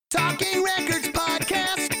Talking Records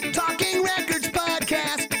Podcast. Talking Records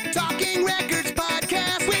Podcast. Talking Records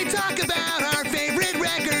Podcast. We talk about our favorite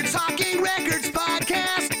records. Talking Records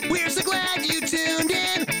Podcast. We're so glad you tuned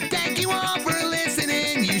in. Thank you all for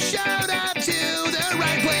listening. You showed up to the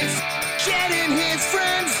right place. Jed and his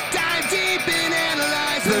friends dive deep and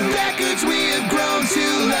analyze the records we have grown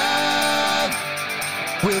to love.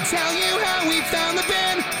 We'll tell you how we found the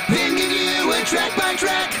band, then give you a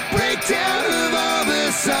track-by-track breakdown of all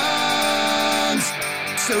the songs.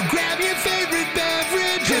 So grab your favorite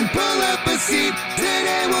beverage and pull up a seat.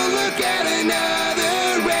 Today we'll look at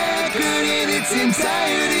another record in its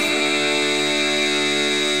entirety.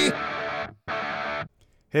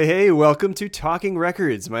 Hey, welcome to Talking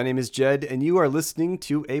Records. My name is Jed, and you are listening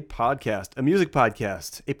to a podcast, a music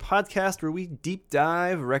podcast, a podcast where we deep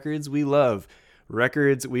dive records we love.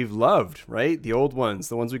 Records we've loved, right? The old ones,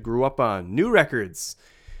 the ones we grew up on, new records.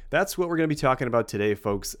 That's what we're going to be talking about today,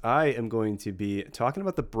 folks. I am going to be talking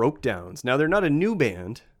about the Brokedowns. Now, they're not a new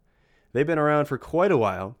band. They've been around for quite a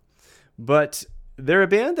while, but they're a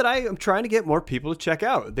band that I am trying to get more people to check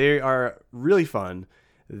out. They are really fun.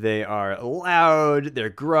 They are loud. They're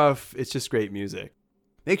gruff. It's just great music.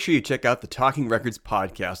 Make sure you check out the Talking Records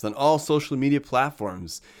podcast on all social media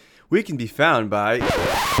platforms. We can be found by...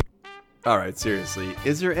 All right, seriously,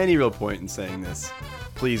 is there any real point in saying this?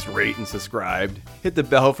 Please rate and subscribe. Hit the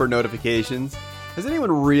bell for notifications. Has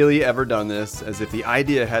anyone really ever done this as if the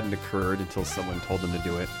idea hadn't occurred until someone told them to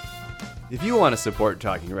do it? If you want to support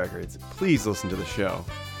Talking Records, please listen to the show.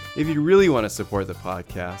 If you really want to support the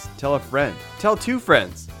podcast, tell a friend. Tell two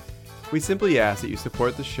friends. We simply ask that you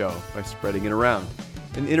support the show by spreading it around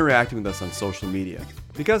and interacting with us on social media,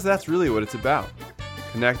 because that's really what it's about.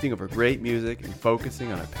 Connecting over great music and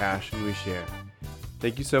focusing on a passion we share.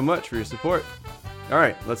 Thank you so much for your support. All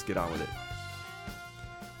right, let's get on with it.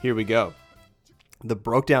 Here we go. The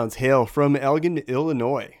Brokedowns hail from Elgin,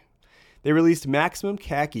 Illinois. They released Maximum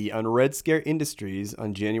Khaki on Red Scare Industries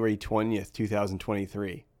on January 20th,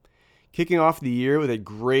 2023. Kicking off the year with a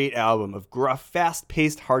great album of gruff,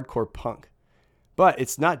 fast-paced hardcore punk. But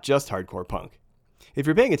it's not just hardcore punk. If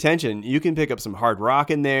you're paying attention, you can pick up some hard rock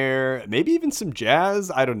in there, maybe even some jazz,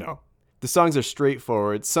 I don't know. The songs are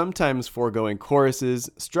straightforward, sometimes foregoing choruses,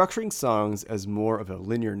 structuring songs as more of a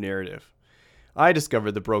linear narrative. I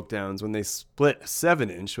discovered the Brokedowns when they split a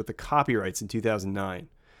 7-inch with the copyrights in 2009.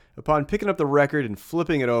 Upon picking up the record and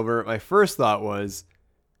flipping it over, my first thought was,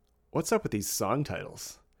 what's up with these song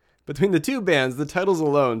titles? Between the two bands, the titles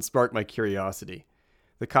alone sparked my curiosity.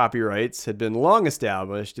 The copyrights had been long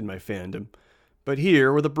established in my fandom, but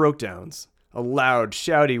here were the Brokedowns, a loud,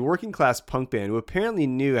 shouty, working-class punk band who apparently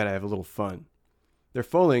knew how to have a little fun. Their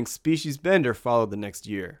full-length Species Bender followed the next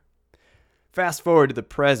year. Fast forward to the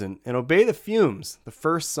present and Obey the Fumes, the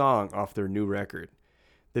first song off their new record.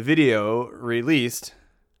 The video, released,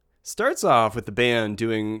 starts off with the band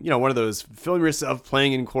doing, one of those film yourself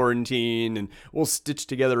playing in quarantine and we'll stitch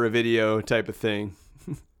together a video type of thing.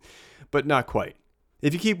 But not quite.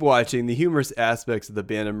 If you keep watching, the humorous aspects of the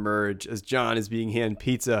band emerge as John is being handed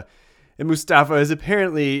pizza and Mustafa is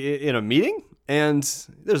apparently in a meeting and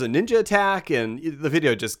there's a ninja attack and the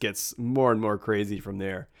video just gets more and more crazy from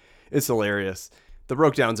there. It's hilarious. The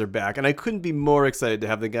Brokedowns are back and I couldn't be more excited to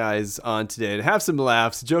have the guys on today to have some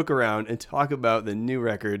laughs, joke around, and talk about the new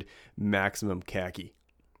record, Maximum Khaki.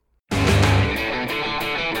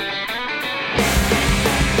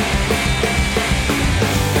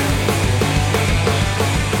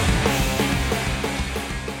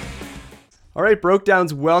 All right,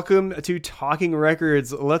 Brokedowns, welcome to Talking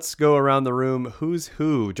Records. Let's go around the room. Who's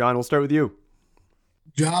who? John, we'll start with you.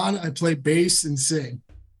 John, I play bass and sing.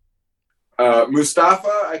 Mustafa,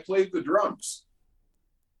 I played the drums.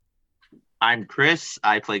 I'm Chris.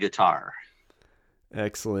 I play guitar.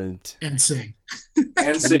 Excellent. And sing.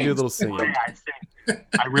 And Sing. sing. Do a little singing. Yeah,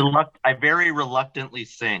 I sing. I very reluctantly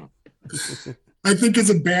sing. I think as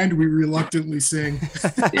a band, we reluctantly sing.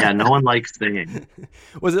 Yeah, no one likes singing.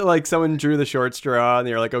 Was it like someone drew the short straw and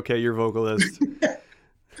you're like, okay, you're vocalist?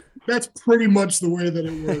 That's pretty much the way that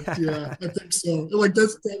it worked. Yeah, I think so. Like,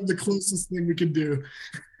 that's the closest thing we can do.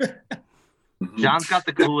 John's got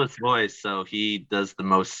the coolest voice, so he does the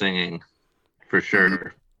most singing, for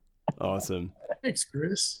sure. Awesome. Thanks,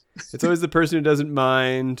 Chris. It's always the person who doesn't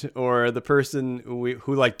mind or the person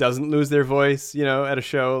who like doesn't lose their voice, at a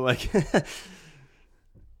show. Like,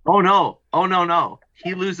 Oh no.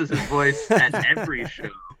 He loses his voice at every show.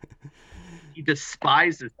 He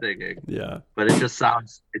despises singing. Yeah. But it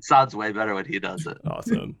sounds way better when he does it.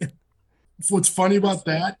 Awesome. What's funny about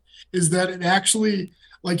that is that it actually,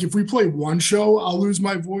 like if we play one show, I'll lose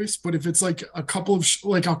my voice. But if it's like a couple of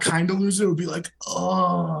like I'll kind of lose it. It'll be like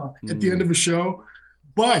at the end of a show.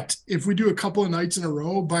 But if we do a couple of nights in a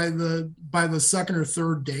row, by the second or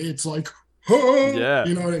third day, it's like Yeah.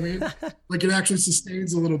 you know what I mean? Like it actually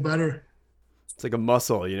sustains a little better. It's like a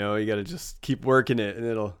muscle, you know. You got to just keep working it, and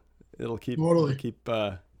it'll keep Totally.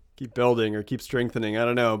 keep building or keep strengthening. I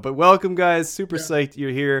don't know. But welcome, guys. Super psyched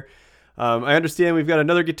you're here. I understand we've got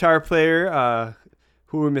another guitar player.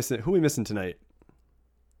 Who are we missing? Who are we missing tonight?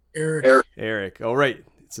 Eric. All right.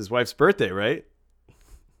 It's his wife's birthday, right?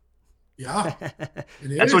 Yeah.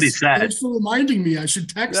 That's what he said. Thanks for reminding me. I should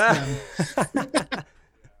text them.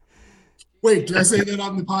 Wait, did I say that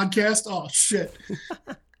on the podcast? Oh shit.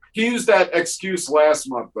 He used that excuse last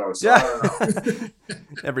month though, so I don't know.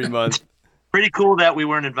 Every month. Pretty cool that we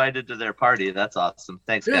weren't invited to their party. That's awesome.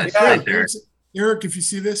 Thanks, guys. Yeah, Thanks, Eric. Eric, if you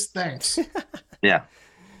see this, thanks. Yeah.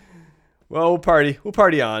 Well, we'll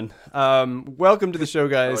party on. Welcome to the show,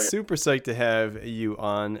 guys. Oh, yeah. Super psyched to have you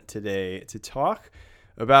on today to talk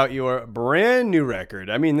about your brand new record.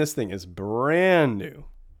 I mean, this thing is brand new.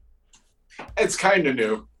 It's kind of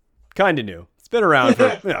new. Kind of new. It's been around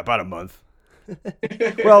for about a month.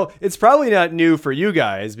 Well, it's probably not new for you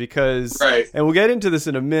guys because, Right. and we'll get into this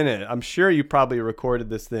in a minute. I'm sure you probably recorded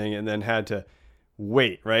this thing and then had to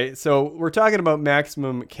wait, right? So we're talking about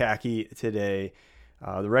Maximum Khaki today,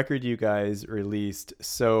 the record you guys released.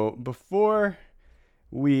 So before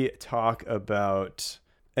we talk about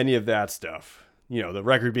any of that stuff, you know, the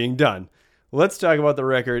record being done, let's talk about the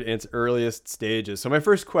record in its earliest stages. So my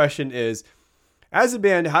first question is, as a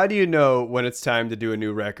band, how do you know when it's time to do a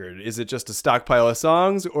new record? Is it just a stockpile of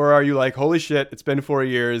songs, or are you like, holy shit, it's been 4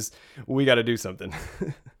 years, we got to do something?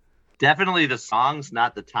 Definitely the songs,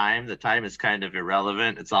 not the time. The time is kind of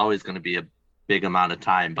irrelevant. It's always going to be a big amount of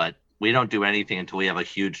time, but we don't do anything until we have a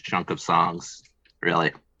huge chunk of songs,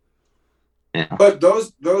 really. Yeah. But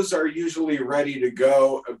those are usually ready to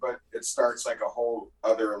go, but it starts like a whole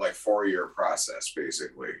other like 4-year process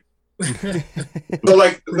basically. So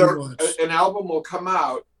like an album will come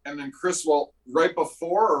out, and then Chris will, right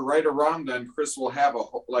before or right around then, Chris will have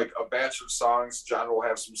a batch of songs. John will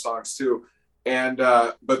have some songs too, and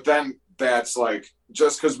but then that's like,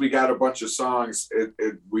 just because we got a bunch of songs,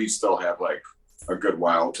 we still have like a good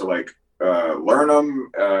while to like learn them,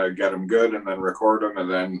 get them good, and then record them, and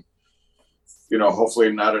then, you know,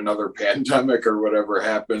 hopefully not another pandemic or whatever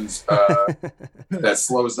happens that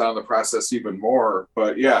slows down the process even more.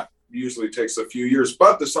 But yeah, usually takes a few years,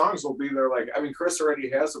 but the songs will be there. Like, I mean, Chris already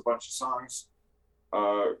has a bunch of songs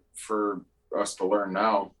for us to learn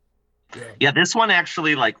now. Yeah, this one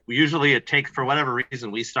actually, like, usually it takes, for whatever reason,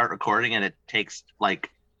 we start recording, and it takes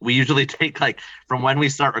like, we usually take like from when we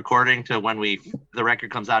start recording to when the record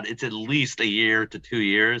comes out, it's at least a year to 2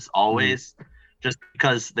 years always. Just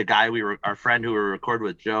because the guy our friend who we record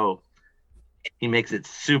with, Joe, he makes it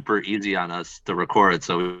super easy on us to record.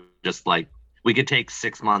 So just like, we could take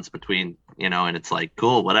 6 months between, you know, and it's like,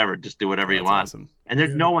 cool, whatever, just do whatever you want. Awesome. And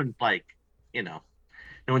there's no one like, you know,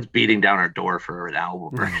 no one's beating down our door for an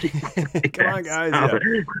album or anything. Come on, guys.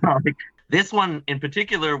 Like, this one in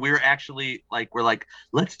particular, we're like,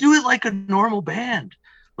 let's do it like a normal band.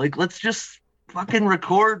 Like, let's just fucking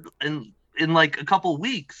record in like a couple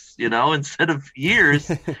weeks, you know, instead of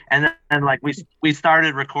years. and like we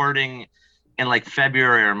started recording in like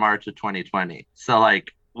February or March of 2020. So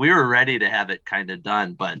like, we were ready to have it kind of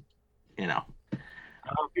done, but, you know,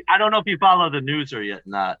 I don't know if you follow the news or yet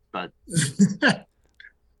not, but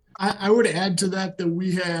I would add to that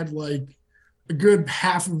we had like a good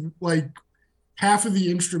half of the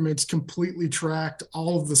instruments completely tracked,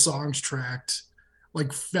 all of the songs tracked,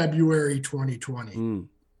 like February 2020.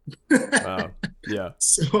 Wow. Yeah.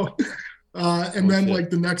 So and then like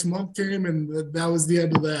the next month came, and that was the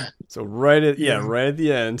end of that. So right at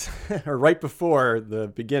the end, or right before the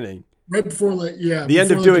beginning. Right before the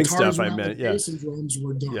end of doing stuff, I meant. Yeah. Bass and drums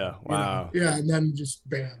were done. Yeah. Wow. You know? Yeah, and then just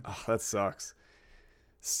bam. Oh, that sucks.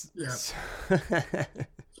 Yeah.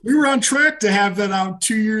 We were on track to have that out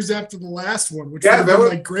 2 years after the last one, which Yeah, would that have been would-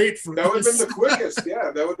 like great for That would have us. been the quickest.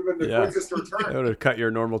 Yeah, that would have been the Yeah. quickest That return. would have cut your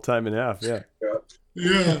normal time in half. Yeah.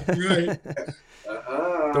 Yeah, right.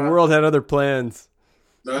 The world had other plans.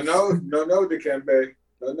 No, Dikembe.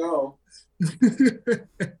 No.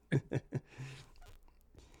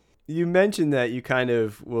 You mentioned that you kind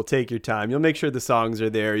of will take your time. You'll make sure the songs are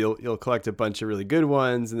there. You'll collect a bunch of really good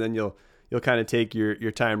ones, and then you'll kind of take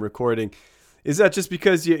your time recording. Is that just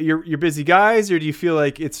because you're busy guys, or do you feel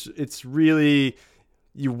like it's really,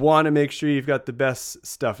 you want to make sure you've got the best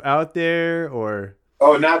stuff out there, or?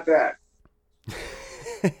 Oh, not that.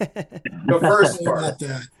 The first About part.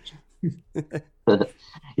 that.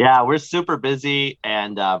 Yeah, we're super busy,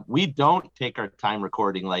 and we don't take our time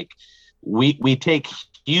recording. Like we take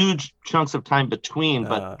huge chunks of time between,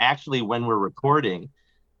 but actually when we're recording,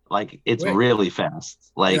 like it's really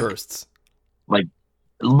fast. Like bursts. Like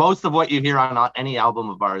most of what you hear on any album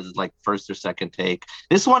of ours is like first or second take.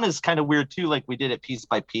 This one is kind of weird too. Like we did it piece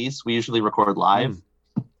by piece. We usually record live.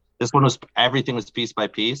 This one was everything was piece by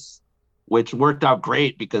piece, which worked out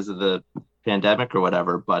great because of the pandemic or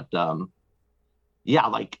whatever. But yeah,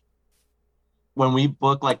 like when we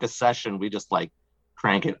book like a session, we just like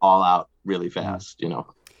crank it all out really fast, you know.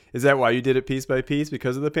 Is that why you did it piece by piece,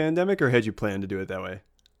 because of the pandemic, or had you planned to do it that way?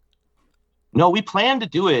 No, we planned to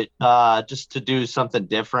do it just to do something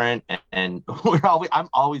different, and I'm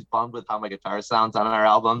always bummed with how my guitar sounds on our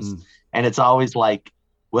albums, and it's always like,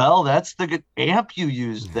 well, that's the amp you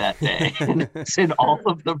used that day, and it's in all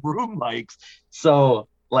of the room mics. So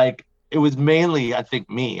like it was mainly, I think,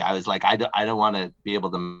 me. I was like, I don't want to be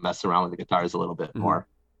able to mess around with the guitars a little bit more.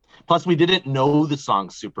 Plus, we didn't know the song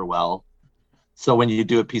super well, so when you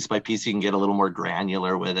do it piece by piece, you can get a little more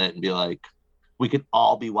granular with it and be like, we could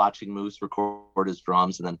all be watching Moose record his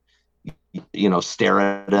drums and then, you know, stare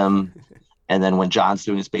at him. And then when John's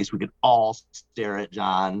doing his bass, we could all stare at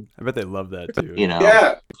John. I bet they love that too. You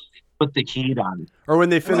know, put the heat on. Or when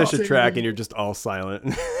they finish a track and you're just all silent.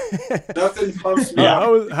 Nothing pumps me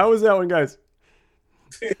up. How was that one, guys?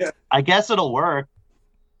 I guess it'll work.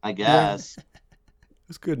 I guess.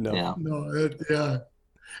 It's good enough. Yeah. No,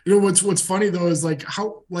 you know what's funny though is like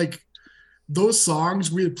how like those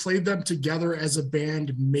songs, we had played them together as a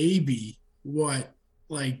band maybe like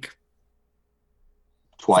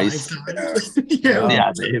twice.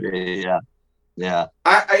 Yeah, maybe. Yeah.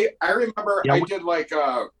 I remember I did like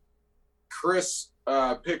Chris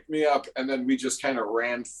picked me up and then we just kind of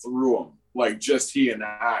ran through them, like just he and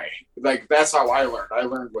I. Like that's how I learned. I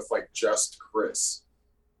learned with like just Chris.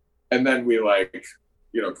 And then we like,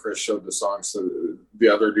 you know, Chris showed the songs to the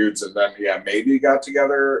other dudes, and then maybe got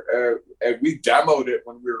together and we demoed it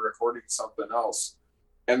when we were recording something else,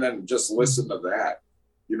 and then just listened to that.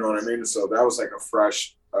 You know what I mean? So that was like a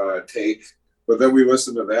fresh take. But then we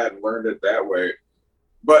listened to that and learned it that way.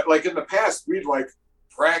 But like in the past, we'd like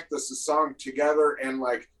practice a song together, and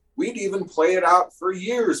like we'd even play it out for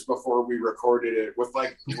years before we recorded it with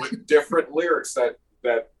like different lyrics that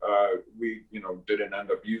we, you know, didn't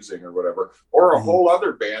end up using or whatever, or a whole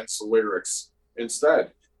other band's lyrics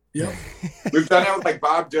instead. Yep. We've done it with like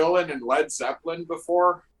Bob Dylan and Led Zeppelin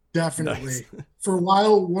before. Definitely. Nice. For a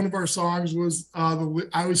while, one of our songs was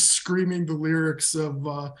I was screaming the lyrics of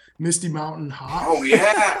Misty Mountain Hot. Oh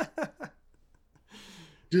yeah.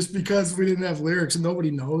 Just because we didn't have lyrics and nobody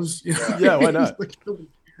knows. You know? Yeah, why not? Like, nobody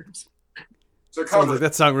cares. So sounds like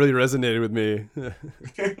that song really resonated with me.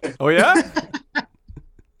 Oh yeah.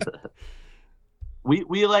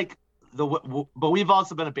 We like but we've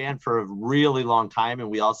also been a band for a really long time, and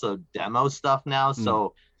we also demo stuff now.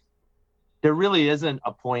 So there really isn't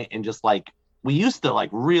a point in just like, we used to like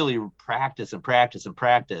really practice,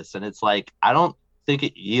 and it's like, I don't think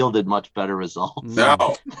it yielded much better results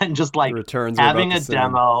than just like returns having a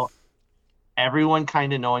demo, everyone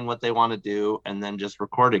kind of knowing what they want to do, and then just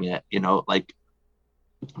recording it, you know, like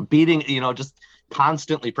beating, you know, just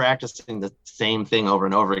constantly practicing the same thing over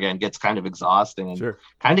and over again gets kind of exhausting, and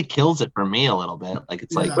kind of kills it for me a little bit. Like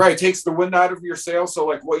it's like, right, takes the wind out of your sails. So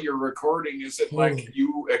like what you're recording isn't like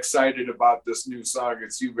you excited about this new song,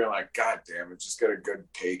 it's you being like, God damn it, just get a good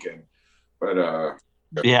take in. But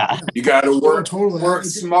you gotta work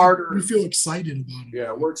smarter. We feel excited about it.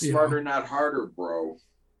 Yeah, work smarter, not harder, bro.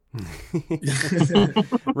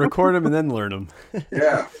 Record them and then learn them.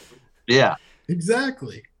 Yeah,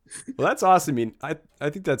 exactly. Well, that's awesome. I mean, I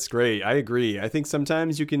think that's great. I agree. I think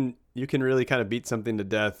sometimes you can really kind of beat something to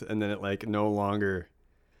death, and then it like no longer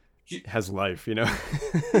has life, you know?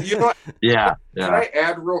 You know what? Yeah. Can I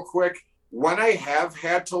add real quick? When I have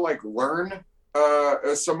had to like learn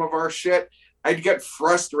some of our shit, I'd get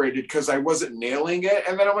frustrated because I wasn't nailing it,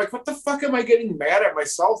 and then I'm like, what the fuck am I getting mad at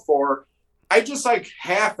myself for? I just like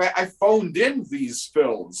I phoned in these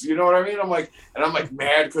fills, you know what I mean? I'm like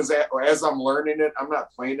mad because as I'm learning it, I'm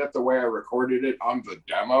not playing it the way I recorded it on the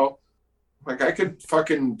demo. Like I could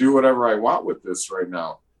fucking do whatever I want with this right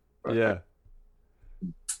now. But,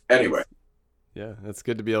 anyway. Yeah, that's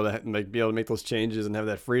good to be able to make those changes and have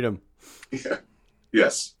that freedom. Yeah.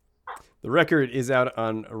 Yes. The record is out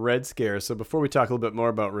on Red Scare. So before we talk a little bit more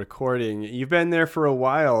about recording, you've been there for a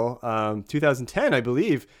while, 2010, I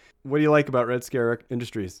believe. What do you like about Red Scare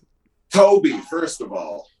Industries? Toby, first of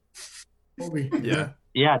all. Toby.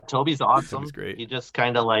 Yeah, Toby's awesome. Toby's great. He just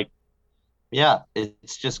kind of like,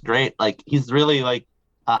 it's just great. Like he's really like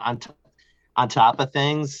on top of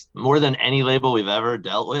things more than any label we've ever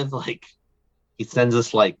dealt with. Like, he sends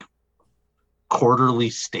us like quarterly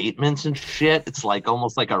statements and shit. It's like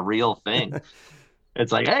almost like a real thing.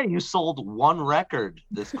 It's like, hey, you sold one record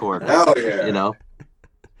this quarter. Hell yeah. You know,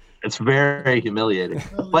 it's very humiliating.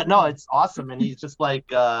 But no, it's awesome. And he's just like,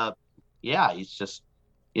 yeah, he's just,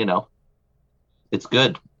 you know, it's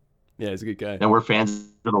good. Yeah, he's a good guy. And we're fans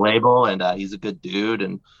of the label, and he's a good dude.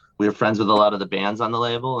 And we're friends with a lot of the bands on the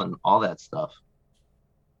label and all that stuff.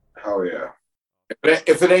 Hell yeah.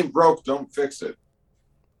 If it ain't broke, don't fix it.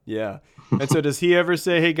 Yeah. And so does he ever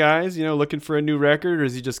say, hey guys, you know, looking for a new record, or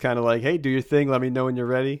is he just kind of like, hey, do your thing, let me know when you're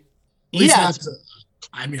ready? Yeah.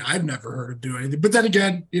 I mean, I've never heard him do anything. But then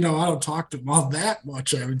again, you know, I don't talk to him all that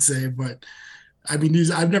much, I would say. But I mean,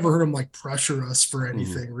 I've never heard him like pressure us for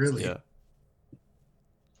anything, really. Yeah.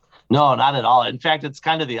 No, not at all. In fact, it's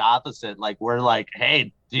kind of the opposite. Like, we're like,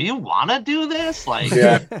 hey, do you want to do this? Like,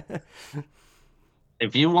 Yeah.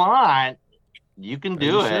 if you want, you can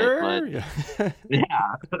do it. Sure? But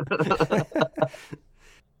yeah.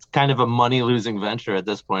 It's kind of a money-losing venture at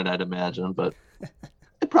this point, I'd imagine. But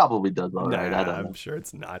it probably does all right. I don't know. I'm sure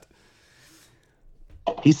it's not.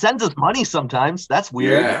 He sends us money sometimes. That's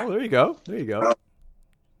weird. Yeah. Oh, there you go. There you go.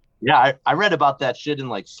 Yeah, I read about that shit in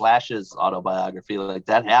like Slash's autobiography. Like,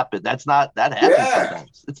 that happened. That happens Yeah.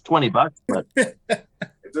 sometimes. It's $20, but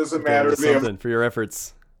It doesn't matter to me. Something for your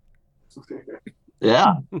efforts.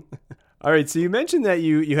 yeah. All right, so you mentioned that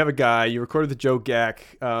you have a guy, you recorded with Joe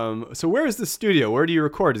Gack. So where is the studio? Where do you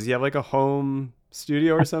record? Does he have like a home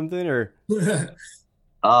studio or something? Or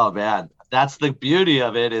Oh man, that's the beauty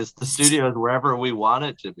of it, is the studio is wherever we want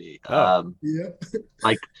it to be. Oh. Yeah.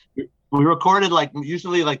 Like, we recorded like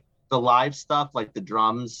usually like the live stuff, like the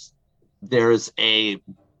drums. There's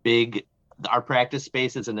our practice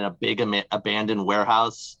space is in a big abandoned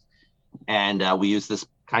warehouse, and we use this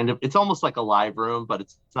kind of, it's almost like a live room, but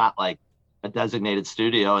it's not like a designated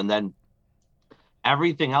studio. And then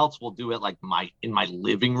everything else we'll do it like in my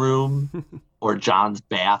living room or John's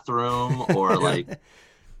bathroom or like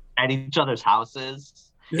at each other's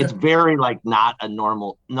houses. Yeah. It's very like not a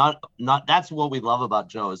normal, not that's what we love about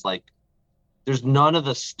Joe, is like there's none of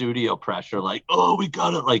the studio pressure, like, oh, we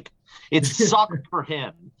got it. Like, it sucks for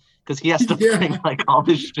him because he has to bring like all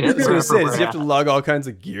this shit. I was gonna say, does he have at. to lug all kinds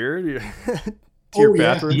of gear to your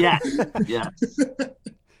bathroom? Yeah. Yes.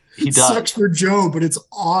 He It does. sucks for Joe, but it's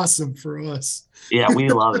awesome for us. Yeah, we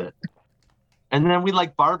love it. And then we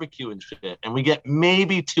like barbecue and shit, and we get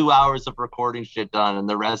maybe 2 hours of recording shit done, and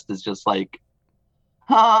the rest is just like,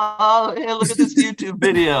 oh, hey, look at this YouTube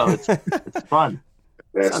video. It's fun.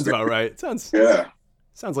 Sounds about right. Sounds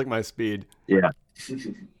like my speed. Yeah.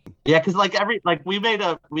 Yeah, because like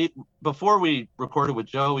before we recorded with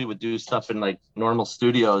Joe, we would do stuff in like normal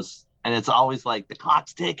studios, and it's always like the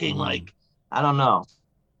clock's ticking. Like, I don't know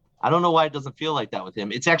why it doesn't feel like that with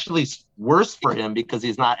him. It's actually worse for him because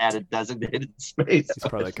he's not at a designated space. He's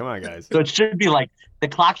probably like, come on, guys. So it should be like the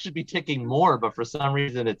clock should be ticking more, but for some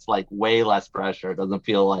reason it's like way less pressure. It doesn't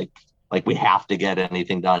feel like we have to get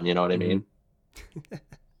anything done. You know what I mean?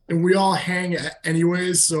 And we all hang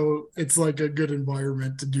anyways, so it's like a good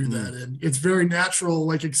environment to do that in. It's very natural,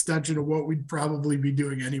 like extension of what we'd probably be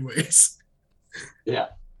doing anyways. Yeah.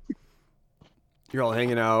 You're all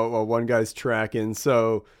hanging out while one guy's tracking.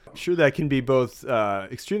 So I'm sure that can be both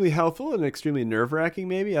extremely helpful and extremely nerve-wracking,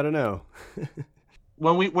 maybe. I don't know.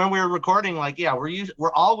 When we're recording, like, yeah,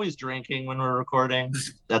 we're always drinking when we're recording.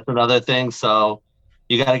 That's another thing. So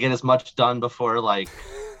you got to get as much done before, like,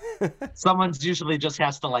 someone's usually just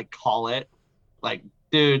has to like call it, like,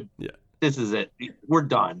 dude, this is it. We're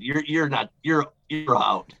done. You're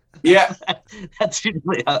out. Yeah. That's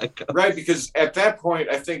usually how it goes. Right, because at that point,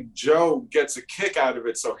 I think Joe gets a kick out of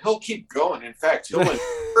it, so he'll keep going. In fact, he'll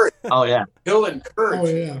encourage. Oh yeah. He'll encourage. Oh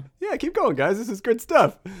yeah. Yeah, keep going, guys. This is good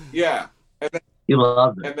stuff. Yeah. He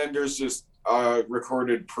loves it. And then there's just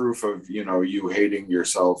recorded proof of, you hating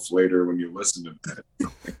yourself later when you listen to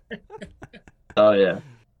that. Oh yeah.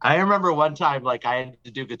 I remember one time, like, I had to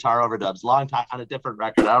do guitar overdubs, long time on a different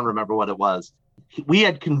record. I don't remember what it was. We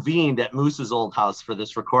had convened at Moose's old house for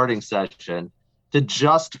this recording session to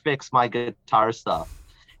just fix my guitar stuff.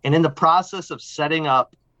 And in the process of setting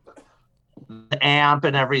up the amp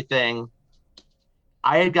and everything,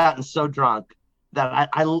 I had gotten so drunk that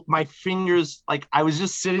my fingers, like, I was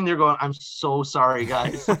just sitting there going, I'm so sorry,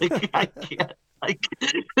 guys. Like, I can't, like,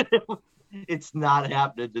 it's not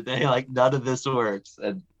happening today. Like, none of this works.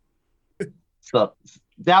 And so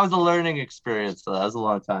that was a learning experience. So that was a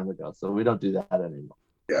long time ago. So we don't do that anymore.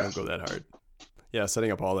 Yeah. Don't go that hard. Yeah,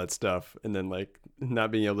 setting up all that stuff and then like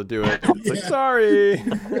not being able to do it. It's like, sorry.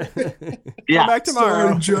 Yeah. Come back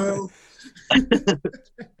tomorrow. Sorry, Joe.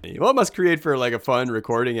 Well, it must create for like a fun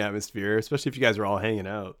recording atmosphere, especially if you guys are all hanging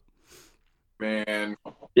out. Man.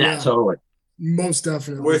 Yeah, totally. Most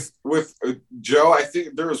definitely. With Joe, I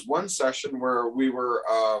think there was one session where we were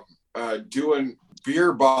doing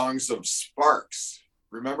beer bongs of Sparks.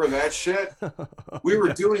 Remember that shit? We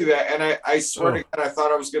were doing that, and I swear to God, I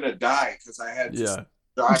thought I was gonna die because I had this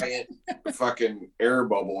giant fucking air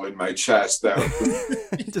bubble in my chest that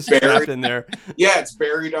was just trapped in there. Yeah, it's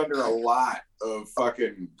buried under a lot of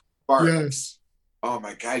fucking Sparks. Yes. Oh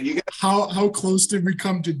my God! You guys, how close did we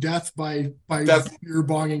come to death by beer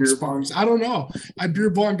bonging Sparks? I don't know. I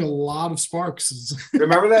beer bonged a lot of Sparks.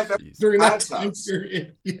 Remember that during that time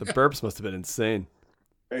period? Yeah. The burps must have been insane.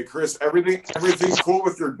 Hey Chris, everything cool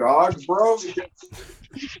with your dog, bro?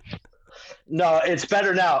 No, it's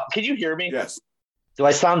better now. Can you hear me? Yes. Do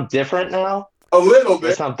I sound different now? A little bit.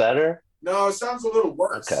 Does it sound better? No, it sounds a little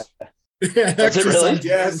worse. Okay. Yeah, Does it really?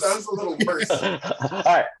 Yeah, it sounds a little worse.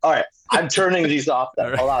 All right. I'm turning these off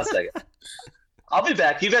then. Hold on a second. I'll be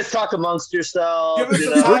back. You guys talk amongst yourselves.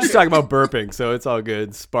 We're just talking about burping, so it's all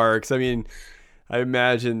good. Sparks. I mean, I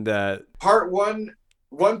imagine that part one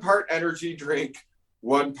part energy drink,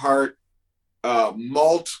 1 part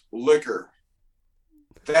malt liquor.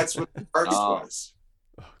 That's what Sparks was.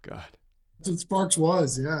 Oh God. That's what Sparks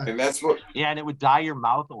was, yeah. And that's what. Yeah, and it would dye your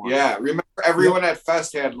mouth orange. Yeah, remember everyone at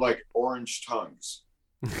Fest had like orange tongues.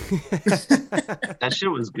 That shit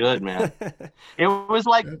was good, man. It was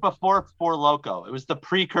like before Four Loko. It was the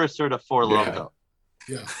precursor to Four Loko.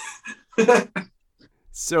 Yeah.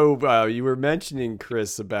 So you were mentioning,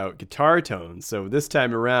 Chris, about guitar tones. So this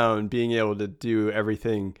time around, being able to do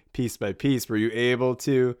everything piece by piece, were you able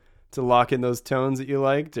to lock in those tones that you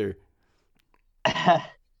liked, or?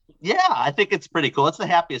 Yeah, I think it's pretty cool. It's the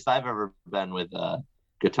happiest I've ever been with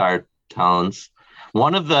guitar tones.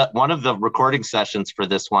 One of the recording sessions for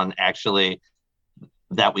this one actually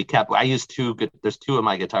that we kept. I used there's 2 of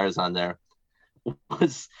my guitars on there.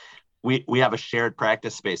 Was we have a shared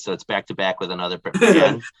practice space, so it's back to back with another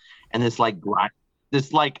band, and I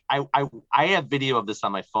have video of this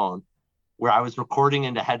on my phone where I was recording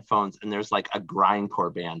into headphones, and there's like a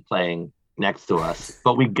grindcore band playing next to us,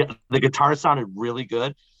 but the guitar sounded really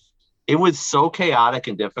good. It was so chaotic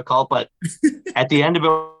and difficult, but at the end of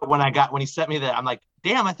it, when he sent me that, I'm like,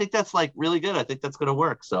 damn, I think that's like really good. I think that's going to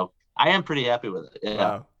work. So I am pretty happy with it. Yeah.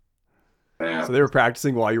 Wow. Yeah. So they were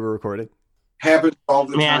practicing while you were recording? Happens all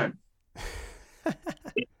the time.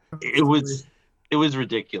 It was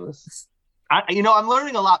ridiculous. I'm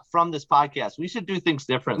learning a lot from this podcast. We should do things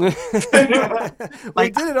differently. We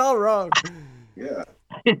did it all wrong. Yeah.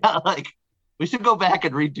 Like we should go back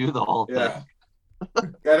and redo the whole thing.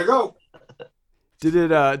 Gotta go. Did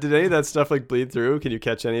any of that stuff like bleed through? Can you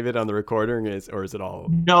catch any of it on the recording, or is it all?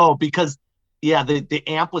 No, because the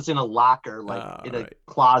amp was in a locker, like in a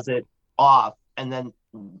closet off, and then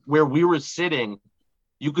where we were sitting,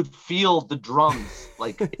 you could feel the drums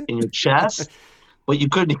like in your chest, but you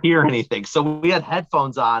couldn't hear anything. So we had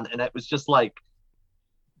headphones on, and it was just like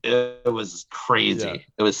it was crazy. Yeah.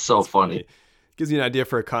 It was so funny. Gives you an idea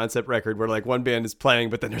for a concept record where like one band is playing,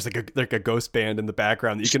 but then there's like a ghost band in the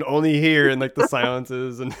background that you can only hear in like the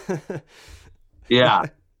silences and yeah.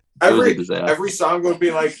 Every song would be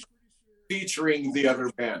like featuring the other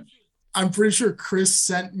band. I'm pretty sure Chris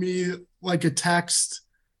sent me like a text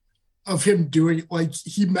of him doing, like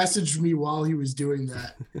he messaged me while he was doing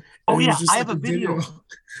that. Oh yeah, I have a video.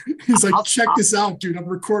 He's like, check this out, dude. I'm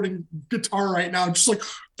recording guitar right now. Just like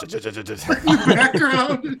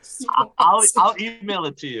background. I'll email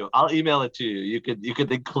it to you. You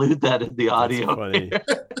could include that in the audio. That's funny.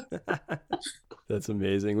 That's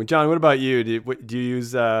amazing. Well, John, what about you? Do you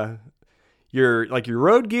use your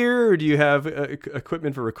road gear, or do you have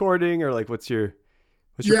equipment for recording, or like what's your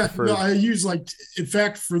preferred? No, I use in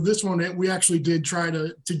fact for this one we actually did try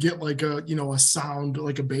to get like a sound,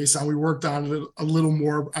 like a bass sound. We worked on it a little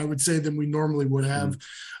more, I would say, than we normally would have.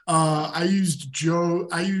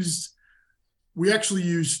 We actually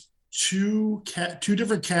used two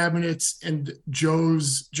different cabinets and Joe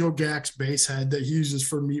Gack's bass head that he uses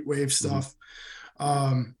for Meatwave stuff.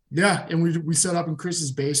 And we set up in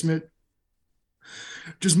Chris's basement,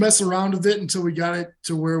 just mess around with it until we got it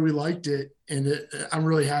to where we liked it, and I'm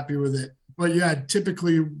really happy with it. But yeah,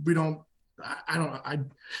 typically I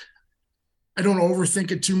don't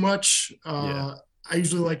overthink it too much. I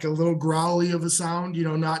usually like a little growly of a sound,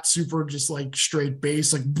 not super just like straight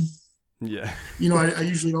bass, like I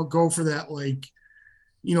usually don't go for that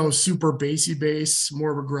super bassy bass,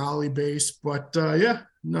 more of a growly bass. But I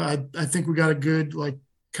think we got a good like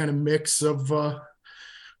kind of mix of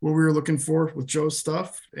what we were looking for with Joe's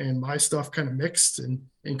stuff and my stuff kind of mixed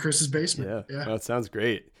in Chris's basement. Yeah. Well, it sounds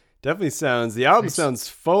great. Definitely sounds, the album sounds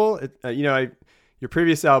full. Your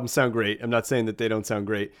previous albums sound great. I'm not saying that they don't sound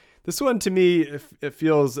great. This one, to me, it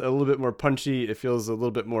feels a little bit more punchy. It feels a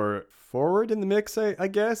little bit more forward in the mix, I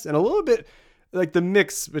guess. And a little bit like the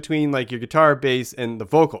mix between like your guitar, bass, and the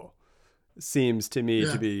vocal seems to me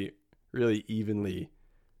to be really evenly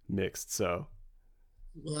mixed. So.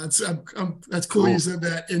 Well, that's cool you said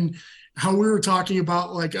that. And how we were talking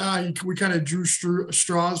about like, we kind of drew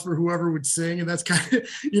straws for whoever would sing. And that's kind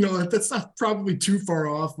of, that's not probably too far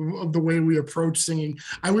off of the way we approach singing.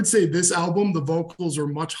 I would say this album, the vocals are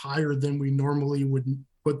much higher than we normally would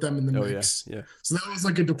put them in the mix. Yeah. So that was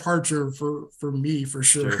like a departure for me, for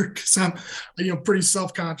sure. Because I'm, pretty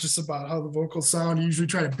self-conscious about how the vocals sound. I usually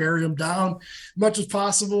try to bury them down as much as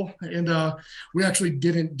possible. And we actually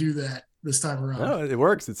didn't do that this time around. No, it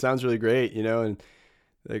works. It sounds really great, and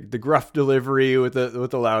the gruff delivery with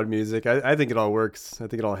the loud music. I think it all works. I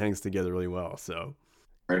think it all hangs together really well. So,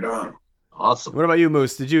 right on. Awesome. What about you,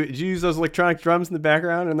 Moose? Did you use those electronic drums in the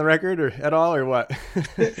background in the record or at all, or what?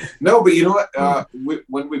 No, but you know what?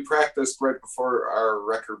 When we practiced right before our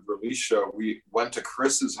record release show, we went to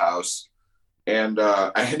Chris's house, and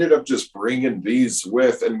I ended up just bringing these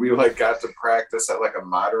with, and we like got to practice at like a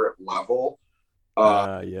moderate level.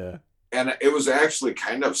 Yeah. And it was actually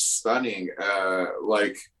kind of stunning,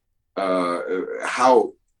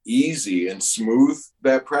 how easy and smooth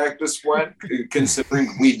that practice went, considering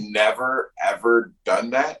we never ever done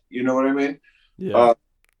that. You know what I mean? Yeah.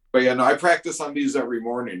 But yeah, no, I practice on these every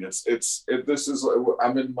morning.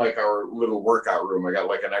 I'm in like our little workout room. I got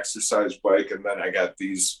like an exercise bike, and then I got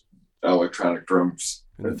these electronic drums.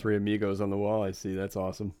 And the Three Amigos on the wall. I see. That's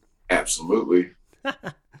awesome. Absolutely.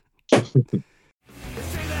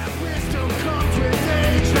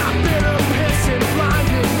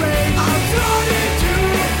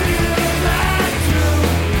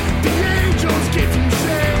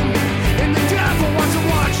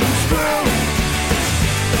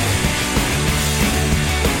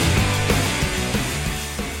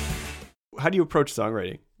 How do you approach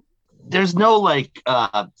songwriting? There's no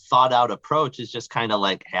thought out approach. It's just kind of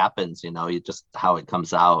like happens, just how it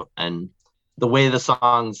comes out. And the way the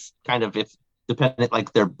songs kind of, if depending,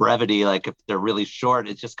 like their brevity, like if they're really short,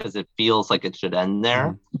 it's just because it feels like it should end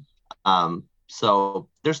there. Mm-hmm. So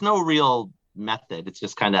there's no real method. It's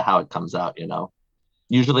just kind of how it comes out,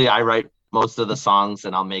 Usually I write most of the songs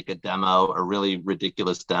and I'll make a demo, a really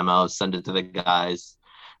ridiculous demo, send it to the guys.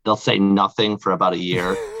 They'll say nothing for about a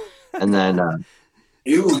year. And then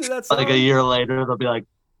like a year later, they'll be like,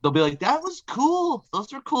 that was cool.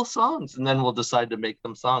 Those are cool songs. And then we'll decide to make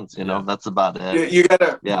them songs. That's about it. You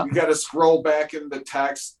gotta scroll back in the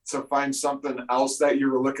text to find something else that you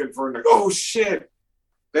were looking for. And like, oh shit,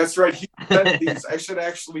 that's right. He said these. I should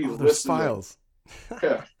actually listen. Files.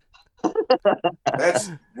 Yeah. That's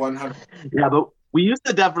 100. Yeah, but we used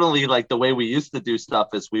to definitely the way we used to do stuff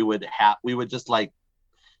is we would just like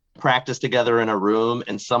practice together in a room,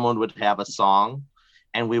 and someone would have a song,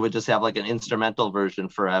 and we would just have like an instrumental version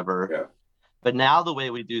forever. Yeah. But now the way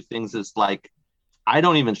we do things is like, I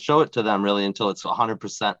don't even show it to them really until it's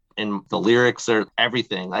 100% in the lyrics or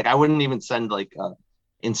everything. Like I wouldn't even send like a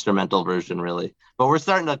instrumental version really, but we're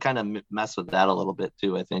starting to kind of mess with that a little bit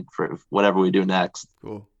too, I think, for whatever we do next.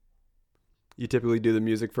 Cool. You typically do the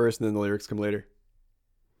music first and then the lyrics come later?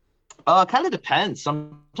 It kind of depends.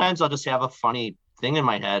 Sometimes I'll just have a funny thing in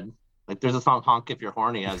my head. Like there's a song, Honk If You're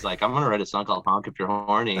Horny. I was like, I'm gonna write a song called Honk If You're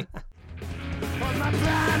Horny.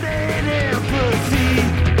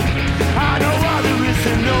 I know all there is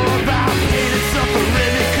to know about pain and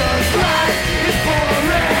suffering, because life is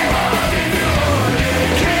boring.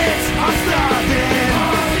 Kids are starving.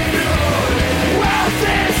 Wealth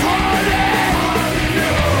is hoarding.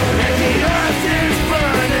 And the earth is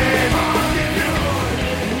burning.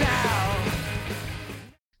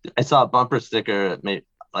 I saw a bumper sticker made,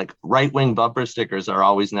 like right-wing bumper stickers are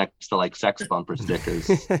always next to like sex bumper stickers.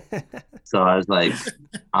 So I was like,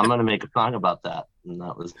 I'm gonna make a song about that. And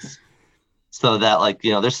that was so that, like,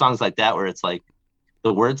 there's songs like that where it's like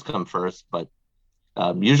the words come first, but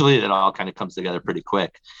usually it all kind of comes together pretty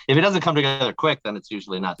quick. If it doesn't come together quick, then it's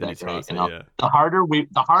usually not that great. Yeah. The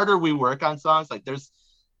harder we work on songs, like there's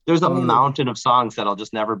a mountain of songs that'll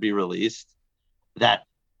just never be released that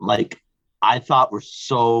like I thought were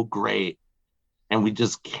so great, and we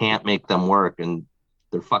just can't make them work, and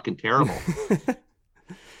they're fucking terrible.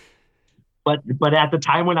 But at the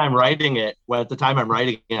time when I'm writing it,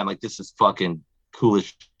 I'm like, this is fucking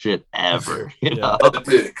coolest shit ever. You know?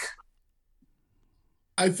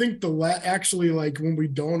 I think actually, like, when we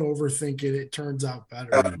don't overthink it, it turns out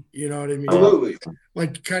better. You know what I mean? Absolutely.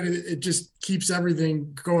 Like, kind of, it just keeps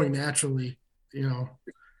everything going naturally, you know?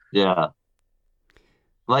 Yeah.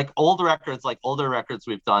 Like older records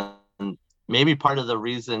we've done, maybe part of the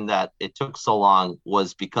reason that it took so long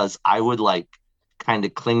was because I would like kind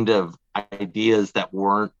of cling to ideas that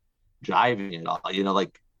weren't jiving at all. You know,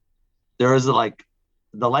 like there was like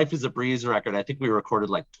the Life is a Breeze record. I think we recorded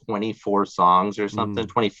like 24 songs or something,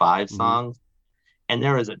 25 songs. And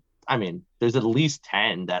there's at least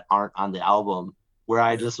 10 that aren't on the album where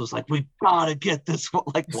I just was like, we gotta get this one.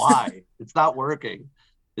 Like, why? It's not working.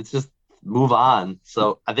 It's just move on.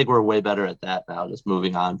 So I think we're way better at that now, just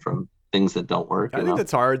moving on from things that don't work. I think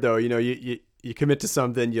that's hard though. You know, you commit to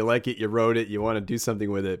something, you like it, you wrote it, you want to do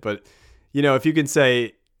something with it. But, you know, if you can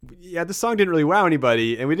say, yeah, the song didn't really wow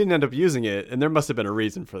anybody and we didn't end up using it, and there must have been a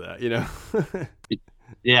reason for that, you know?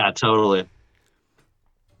 Yeah, totally.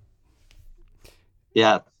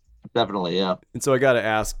 Yeah, definitely. Yeah. And so I got to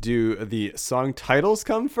ask, do the song titles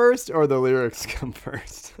come first or the lyrics come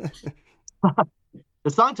first? The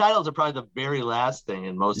song titles are probably the very last thing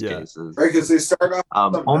in most cases. Right, because they start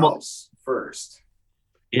off almost first.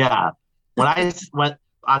 Yeah. When I went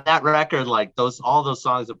on that record, like all those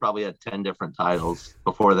songs have probably had 10 different titles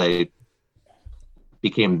before they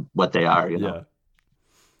became what they are, you know?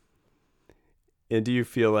 Yeah. And do you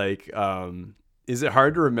feel like, is it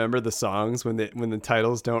hard to remember the songs when the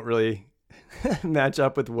titles don't really match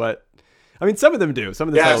up with what, I mean, some of them do, some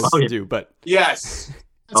of the titles do, but yes.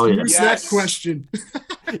 That question.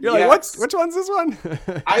 You're like, which one's this one?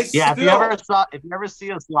 If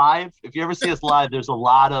you ever see us live, there's a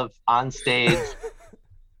lot of on stage.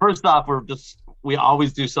 First off, we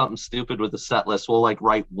always do something stupid with the set list. We'll like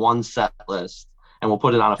write one set list and we'll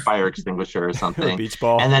put it on a fire extinguisher or something. Beach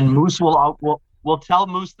ball. And then Moose we'll tell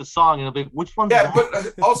Moose the song and he'll be, which one's that?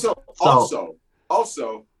 But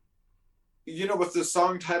also, you know, with the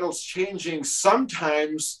song titles changing,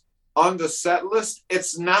 sometimes on the set list,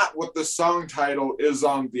 it's not what the song title is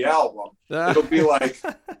on the album. It'll be like,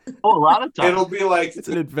 a lot of times. It'll be like, it's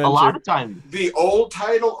an adventure. A lot of times. The old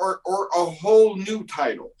title or a whole new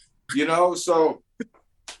title, you know? So,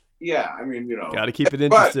 yeah, I mean, you know. Got to keep it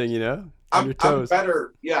interesting, you know? I'm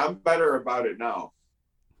better. Yeah, I'm better about it now.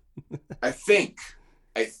 I think.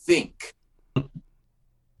 That's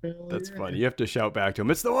funny. You have to shout back to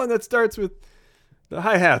him. It's the one that starts with the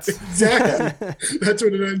hi-hats. Exactly. That's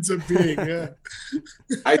what it ends up being. Yeah.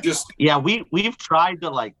 We've tried to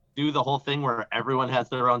like do the whole thing where everyone has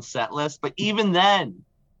their own set list, but even then,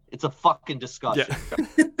 it's a fucking discussion.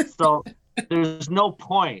 Yeah. So there's no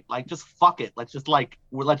point. Like, just fuck it. Let's just talk.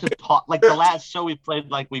 Like the last show we played,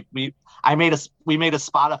 like we made a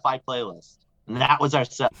Spotify playlist. And that was our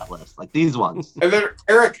set list, like these ones. And then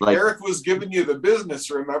Eric was giving you the business,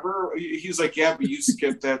 remember? He's like, yeah, but you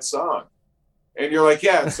skipped that song. And you're like,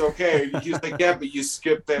 yeah, it's okay. He's like, yeah, but you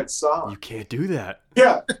skipped that song. You can't do that.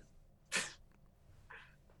 Yeah.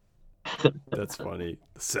 That's funny.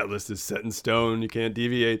 The set list is set in stone. You can't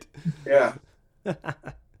deviate. Yeah.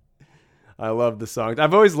 I love the songs.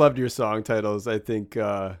 I've always loved your song titles. I think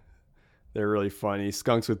they're really funny.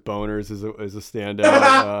 Skunks with Boners is a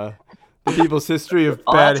standout. The People's History of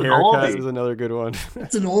Bad Haircuts is another good one.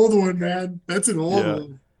 That's an old one, man. That's an old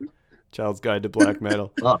one. Child's Guide to Black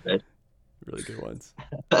Metal. Love it. Really good ones.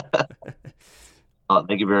 Oh,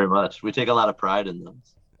 thank you very much. We take a lot of pride in them.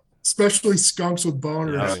 Especially Skunks with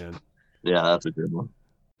Boners. Yeah, man. Yeah, that's a good one.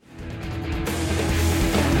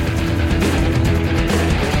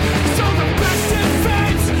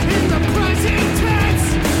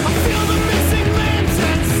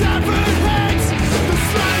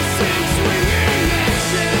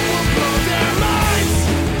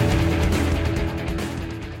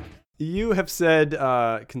 You have said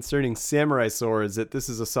concerning Samurai Swords that this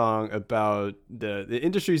is a song about the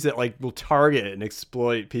industries that like will target and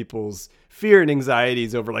exploit people's fear and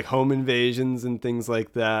anxieties over like home invasions and things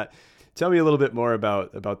like that. Tell me a little bit more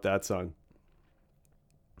about that song.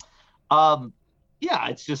 Yeah,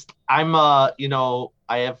 it's just I'm I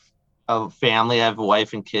have a family, I have a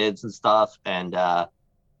wife and kids and stuff, and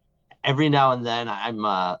every now and then I'm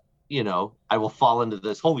I will fall into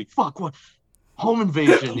this holy fuck what home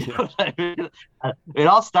invasion. You know what I mean? It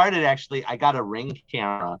all started actually. I got a Ring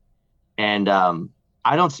camera, and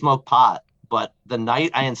I don't smoke pot, but the night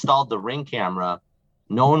I installed the Ring camera,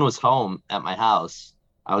 no one was home at my house.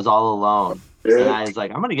 I was all alone, and I was like,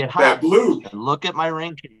 I'm gonna get high and look at my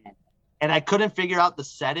Ring camera, and I couldn't figure out the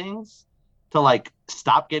settings to like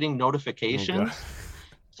stop getting notifications.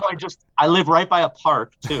 So I live right by a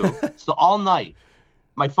park too, so all night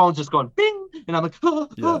my phone's just going bing, and I'm like,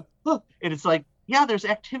 and it's like, yeah, there's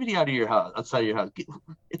activity out of your house, outside of your house.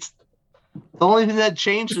 It's the only thing that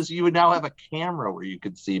changed is you would now have a camera where you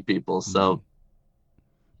could see people. So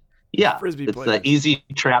yeah, Frisbee it's players. an easy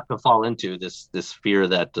trap to fall into, this fear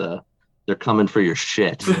that they're coming for your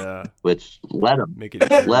shit. Yeah. Which let them. Make it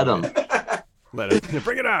Let them. Let it.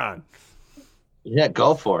 Bring it on. Yeah,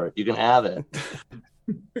 go for it. You can have it.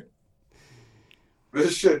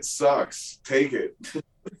 This shit sucks. Take it.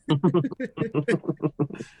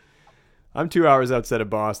 I'm 2 hours outside of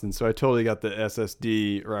Boston, so I totally got the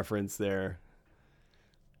SSD reference there.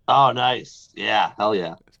 Oh, nice. Yeah, hell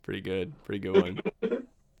yeah. It's pretty good. Pretty good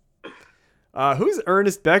one. Who's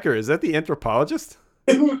Ernest Becker? Is that the anthropologist?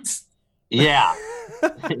 Yeah.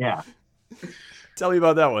 Yeah. Tell me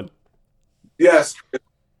about that one. Yes.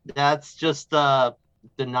 That's just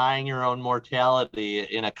denying your own mortality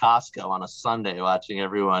in a Costco on a Sunday, watching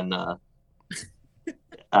everyone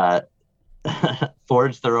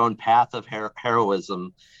forge their own path of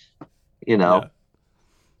heroism. You know,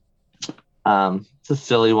 it's a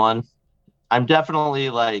silly one. I'm definitely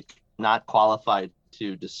like not qualified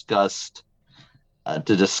to discuss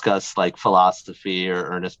like philosophy or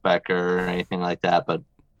Ernest Becker or anything like that, but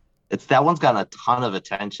that one's gotten a ton of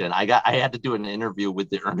attention. I had to do an interview with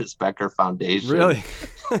the Ernest Becker Foundation. Really?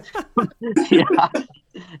 Yeah. And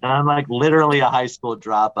I'm like literally a high school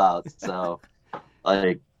dropout. So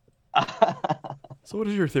like So what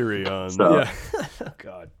is your theory on So- yeah. Oh,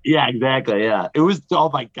 God. yeah, exactly. Yeah. It was, oh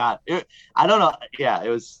my God. I don't know. Yeah,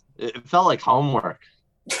 it felt like homework.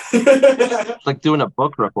 It's like doing a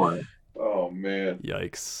book report. Oh man.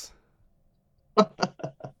 Yikes.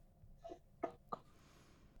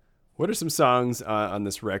 What are some songs on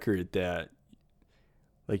this record that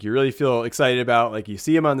like you really feel excited about? Like you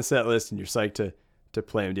see them on the set list and you're psyched to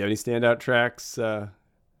play them. Do you have any standout tracks?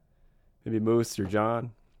 Maybe Moose or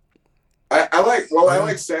John? I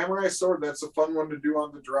like Samurai Sword. That's a fun one to do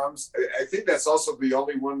on the drums. I think that's also the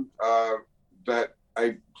only one that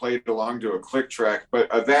I played along to a click track. But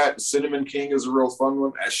that Cinnamon King is a real fun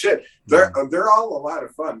one. Shit, they're all a lot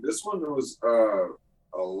of fun. This one was a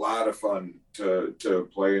lot of fun to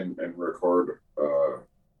play and record.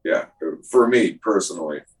 Yeah, for me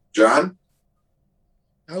personally. John?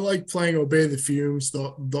 I like playing Obey the Fumes,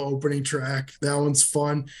 the opening track. That one's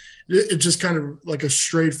fun. It just kind of like a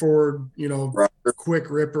straightforward, quick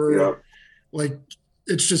ripper. Yeah. Like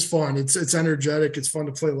it's just fun. It's energetic. It's fun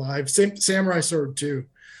to play live. Same Samurai Sword too.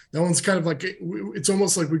 That one's kind of like it's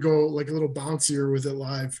almost like we go like a little bouncier with it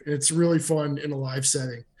live. And it's really fun in a live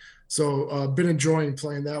setting. So been enjoying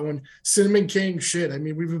playing that one. Cinnamon King, shit. I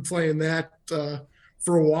mean, we've been playing that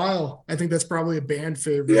for a while. I think that's probably a band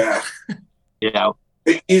favorite. Yeah. Yeah.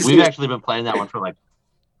 We've actually been playing that one for like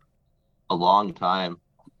a long time.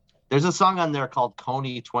 There's a song on there called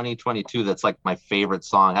Coney 2022 that's like my favorite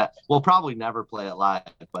song. We'll probably never play it live,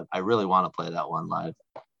 but I really want to play that one live.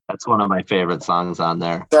 That's one of my favorite songs on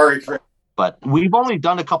there. Sorry, Chris. But we've only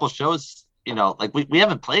done a couple shows, like we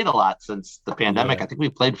haven't played a lot since the pandemic. Yeah. I think we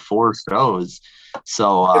played 4 shows.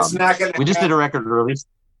 So It's not gonna we just happen. did a record release.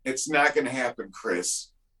 It's not going to happen, Chris.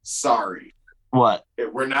 Sorry. What?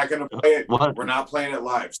 We're not going to play it. What? We're not playing it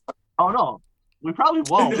live. Oh no, we probably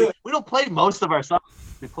won't. We don't play most of our songs.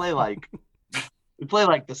 We play like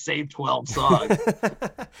the same 12 songs.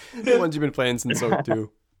 The ones you've been playing since 02.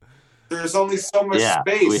 There's only so much Yeah,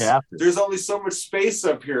 space. we have to. There's only so much space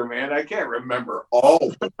up here, man. I can't remember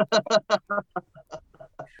all.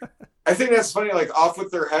 I think that's funny. Like off with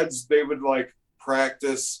their heads, they would like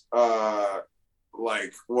practice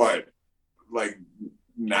like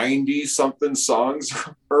 90 something songs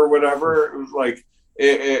or whatever. It was like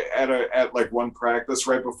at like one practice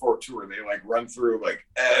right before tour, they like run through like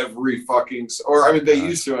every fucking, or I mean they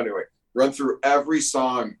used to anyway, run through every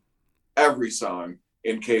song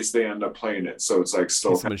in case they end up playing it. So it's like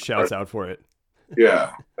still Someone shouts out for it.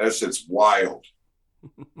 yeah, that shit's wild.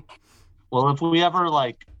 Well, if we ever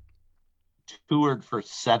like toured for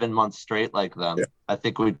 7 months straight like them, Yeah. I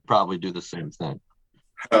think we'd probably do the same thing.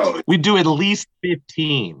 Hell We'd do at least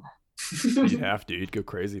 15. You'd have to. You'd go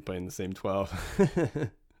crazy playing the same 12.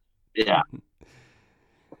 Yeah.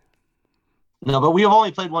 No, but we have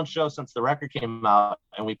only played one show since the record came out,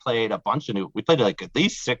 and we played like at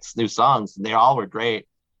least 6 new songs, and they all were great.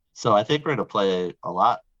 So I think we're gonna play a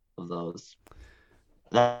lot of those.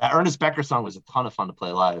 That Ernest Becker song was a ton of fun to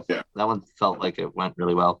play live. Yeah. That one felt like it went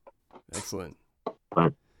really well. Excellent.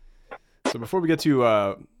 But So before we get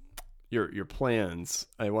to your plans,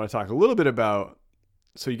 I want to talk a little bit about.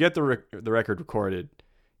 So you get the record recorded,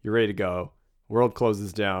 you're ready to go. World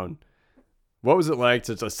closes down. What was it like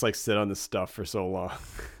to just like sit on this stuff for so long?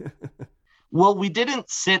 well, we didn't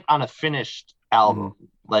sit on a finished album.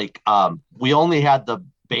 Like we only had the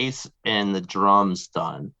bass and the drums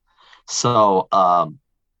done. So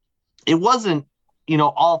it wasn't,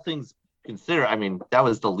 all things considered, I mean, that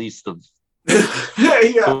was the least of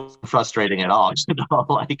frustrating at all.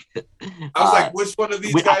 Like I was like, which one of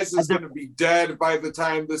these guys is going to be dead by the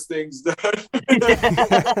time this thing's done?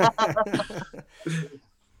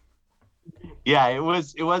 Yeah, it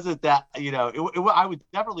wasn't that, I would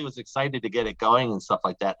definitely was excited to get it going and stuff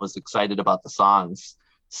like that. Was excited about the songs.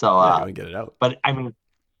 So get it out. But I mean,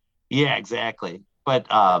 yeah, exactly. But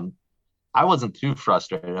I wasn't too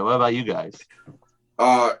frustrated. What about you guys?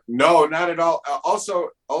 No, not at all.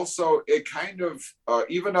 Also, it kind of,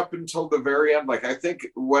 even up until the very end, like I think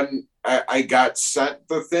when I got sent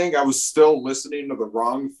the thing, I was still listening to the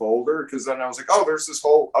wrong folder, because then I was like, oh, there's this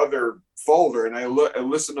whole other folder, and I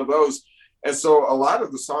listened to those. And so a lot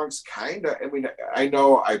of the songs kind of, I mean, I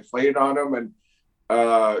know I played on them and,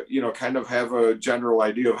 kind of have a general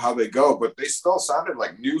idea of how they go, but they still sounded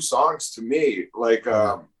like new songs to me. Like,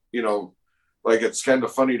 like it's kind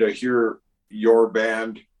of funny to hear your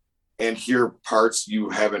band and hear parts you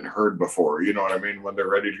haven't heard before, you know what I mean, when they're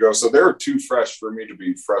ready to go. So they're too fresh for me to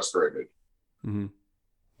be frustrated. Mm-hmm.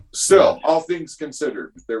 Still, all things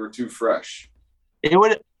considered, they were too fresh. It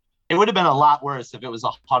would have been a lot worse if it was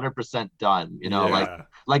 100% done,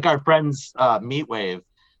 like our friends Meatwave,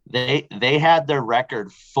 they had their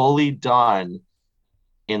record fully done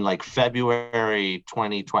in like February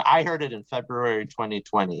 2020. I heard it in February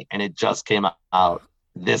 2020, and it just came out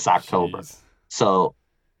this October. Jeez. So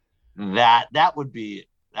that would be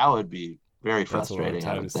very frustrating. That's a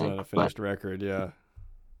lot of time to sit on a finished record, yeah.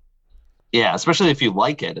 Yeah, especially if you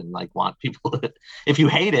like it and like want people to. If you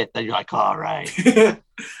hate it, then you're like, all right.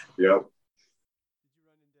 Yep.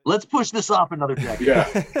 Let's push this off another decade.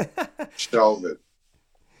 Yeah. Shelve it.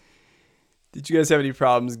 Did you guys have any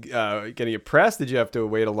problems getting it pressed? Did you have to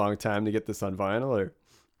wait a long time to get this on vinyl, or?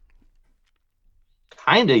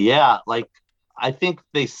 Kinda, yeah. Like, I think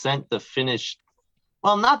they sent the finished.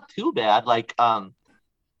 Well, not too bad. Like,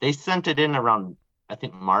 they sent it in around, I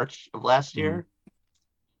think, March of last year,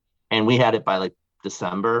 and we had it by like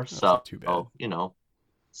December. That's so, too bad.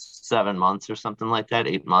 7 months or something like that,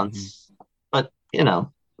 8 months. But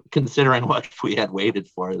considering what we had waited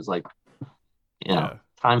for, it was like,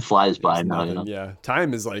 time flies by now. Yeah,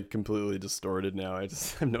 time is like completely distorted now. I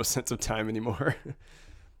just have no sense of time anymore.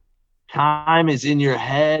 Time is in your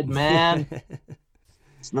head, man.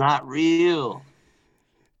 It's not real.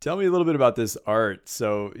 Tell me a little bit about this art.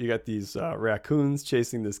 So you got these raccoons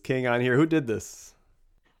chasing this king on here. Who did this?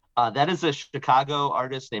 That is a Chicago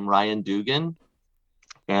artist named Ryan Dugan,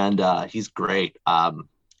 and he's great.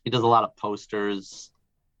 He does a lot of posters.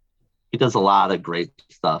 He does a lot of great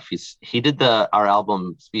stuff. He did our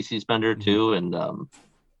album Species Bender too, and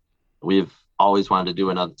we've always wanted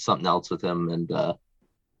to do something else with him. And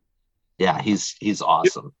he's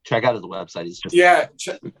awesome. Check out his website. He's just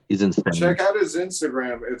he's insane. Check out his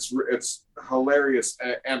Instagram. It's hilarious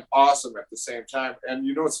and awesome at the same time. And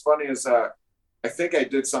what's funny is I think I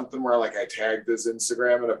did something where like I tagged his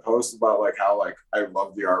Instagram in a post about like how like I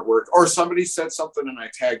love the artwork, or somebody said something and I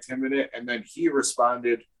tagged him in it, and then he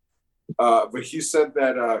responded. But he said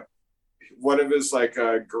that one of his like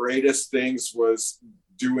greatest things was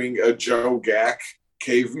doing a Joe Gack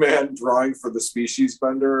caveman drawing for the Species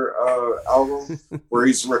Bender album where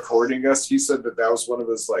he's recording us. He said that was one of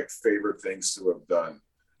his like favorite things to have done.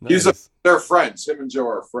 Nice. They're friends. Him and Joe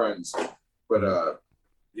are friends. But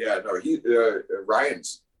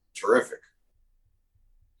Ryan's terrific.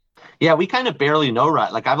 Yeah, we kind of barely know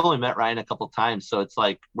Ryan. Like I've only met Ryan a couple times, so it's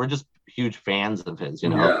like we're just huge fans of his.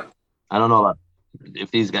 Yeah. I don't know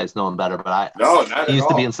if these guys know him better, but he used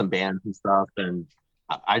to be in some bands and stuff, and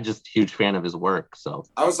I'm just a huge fan of his work. So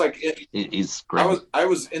I was like, he's great. I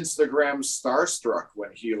was Instagram starstruck when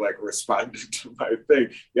he like responded to my thing.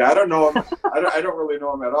 Yeah, I don't know him. I don't really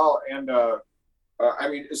know him at all, and I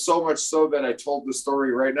mean, so much so that I told the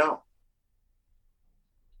story right now.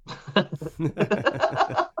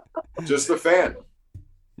 Just a fan.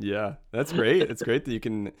 Yeah, that's great. It's great that you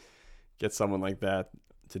can get someone like that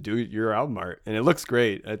to do your album art, and it looks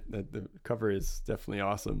great. The cover is definitely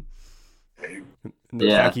awesome. The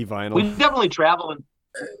khaki vinyl. We definitely travel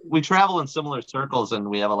in similar circles, and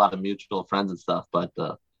we have a lot of mutual friends and stuff. But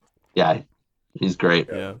he's great.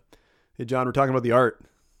 Yeah. Hey, John, we're talking about the art.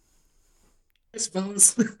 Yes,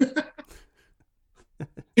 fellas.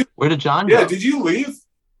 Where did John go? Yeah, did you leave?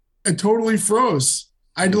 I totally froze.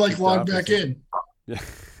 I had to like log back in. Yeah.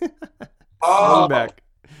 Oh, back.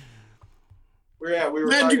 We were.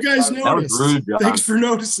 Glad you guys noticed. That was rude, John. Thanks for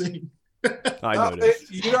noticing. I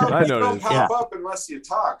noticed. You don't pop up unless you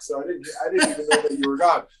talk. So I didn't even know that you were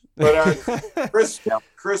gone. But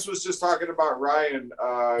Chris was just talking about Ryan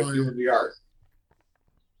doing the art.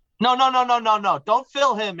 No. Don't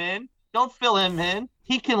fill him in. Don't fill him in.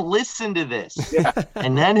 He can listen to this. Yeah.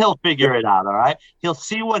 And then he'll figure it out, all right? He'll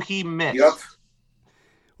see what he missed. Yep.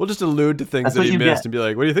 We'll just allude to things that he missed and be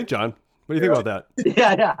like, what do you think, John? What do you think about that?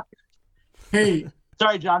 Yeah. Hey.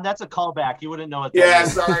 Sorry, John, that's a callback. You wouldn't know what that Yeah,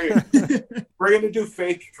 is. Sorry. We're going to do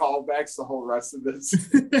fake callbacks the whole rest of this.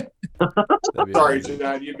 Sorry,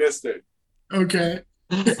 John, you missed it. Okay.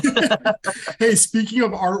 Hey, speaking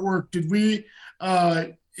of artwork, did we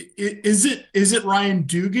is it Ryan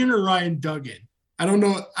Dugan or Ryan Duggan? I don't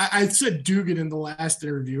know. I said Dugan in the last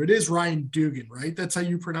interview. It is Ryan Dugan, right? That's how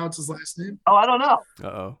you pronounce his last name? Oh, I don't know.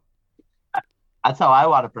 Uh-oh. That's how I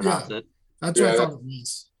want to pronounce it. That's what I thought it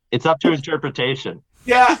was. It's up to interpretation.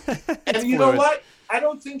 Yeah. And you know what? I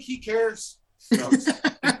don't think he cares.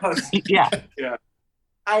 Yeah.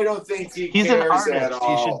 I don't think he He's cares an artist. at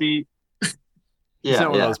all. He should be. He's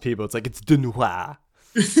not one of those people. It's like, it's Dunois.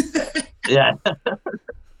 Yeah.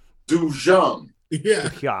 Dujon.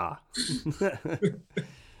 Yeah.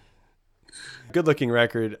 Good looking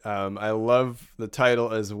record. I love the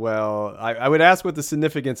title as well. I would ask what the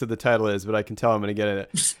significance of the title is, but I can tell I'm going to get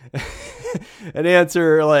an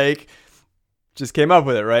answer like just came up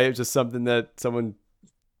with it, right? It's just something that someone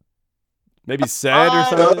maybe said or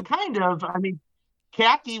something. Kind of. I mean,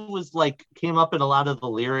 khaki was like came up in a lot of the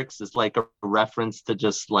lyrics as like a reference to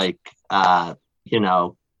just like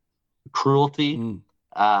cruelty.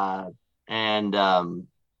 And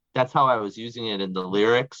that's how I was using it in the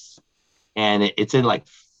lyrics. And it's in like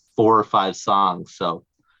 4 or 5 songs. So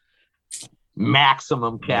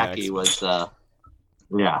maximum khaki was Get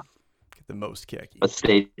the most khaki. A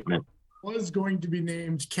statement. Was going to be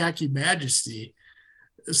named Khaki Majesty.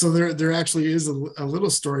 So there actually is a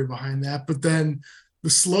little story behind that. But then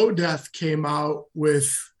the Slow Death came out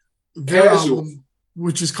with their album,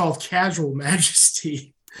 which is called Casual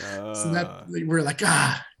Majesty. So that we're like,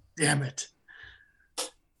 damn it.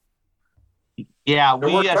 Yeah,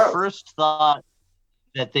 we at first thought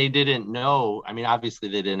that they didn't know. I mean, obviously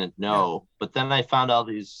they didn't know, but then I found all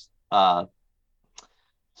these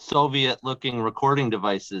Soviet-looking recording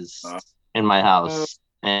devices in my house,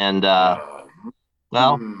 and I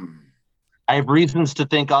have reasons to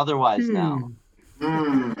think otherwise now.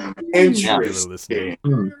 Interesting.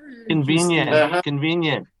 Convenient.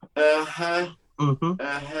 Convenient. Well,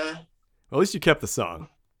 at least you kept the song.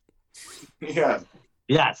 Yeah.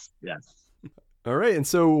 Yes. All right, and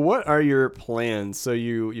so what are your plans? So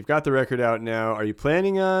you've got the record out now. Are you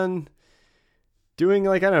planning on doing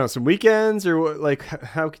like, I don't know, some weekends or what, like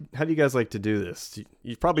how do you guys like to do this?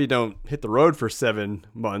 You probably don't hit the road for 7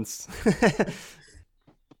 months.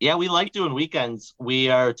 Yeah, we like doing weekends. We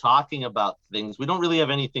are talking about things. We don't really have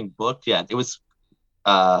anything booked yet. It was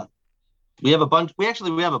we have a bunch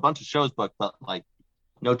of shows booked, but like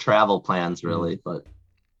no travel plans really, but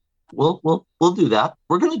we'll do that.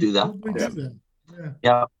 We're going to do that.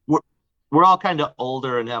 Yeah. We're all kind of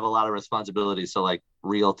older and have a lot of responsibilities, so like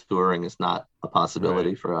real touring is not a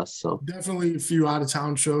possibility for us. So definitely a few out of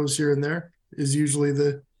town shows here and there is usually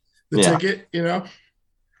the ticket,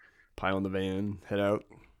 Pile in the van, head out.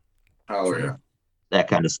 Oh yeah. That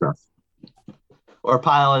kind of stuff. Or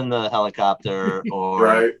pile in the helicopter or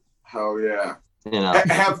right. Oh yeah.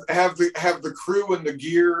 Have the crew and the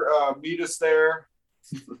gear meet us there.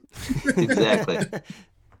 Exactly.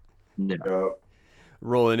 Yeah.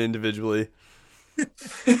 Roll in individually.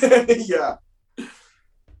 Yeah.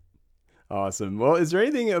 Awesome. Well, is there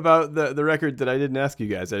anything about the record that I didn't ask you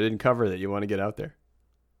guys, I didn't cover, that you want to get out there?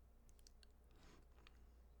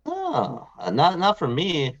 Oh, not for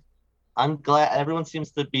me. I'm glad everyone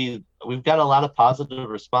seems to be. We've got a lot of positive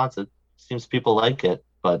response. It seems people like it,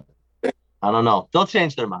 but I don't know. They'll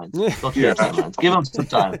change their minds. Give them some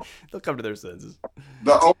time. They'll come to their senses.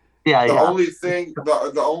 The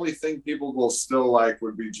only thing people will still like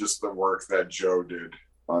would be just the work that Joe did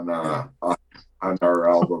on our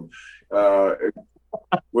album.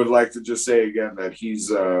 Would like to just say again that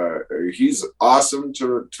he's awesome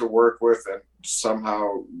to work with, and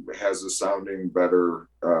somehow has a sounding better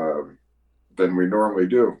than we normally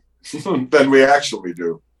do, than we actually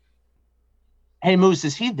do. Hey Moose,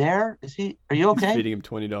 is he there? Are you okay? Feeding him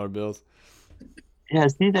 $20 bills. Yeah,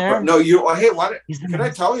 is he there? No, hey, what can I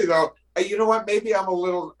tell you though? You know what? Maybe I'm a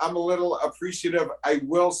little appreciative. I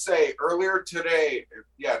will say earlier today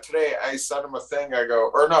I sent him a thing.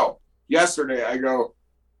 Yesterday I go,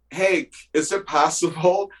 hey, is it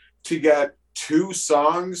possible to get 2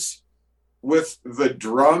 songs with the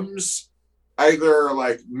drums either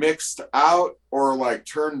like mixed out or like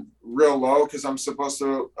turned real low because I'm supposed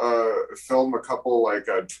to film a couple like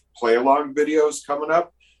play along videos coming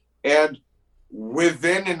up. And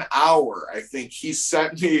within an hour, I think he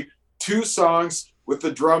sent me 2 songs with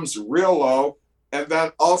the drums real low, and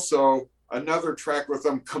then also another track with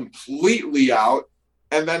them completely out,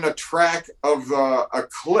 and then a track of a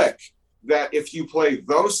click that if you play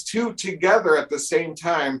those 2 together at the same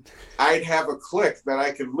time, I'd have a click that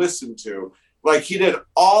I could listen to. Like he did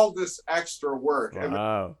all this extra work.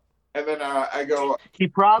 Wow. And then I go,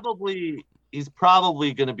 he's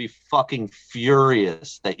probably going to be fucking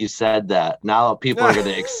furious that you said that. Now people are going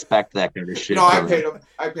to expect that kind of shit. No, I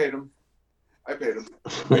paid him. I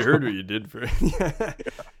heard what you did for it.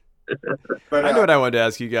 But, I know what I wanted to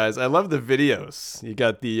ask you guys. I love the videos. You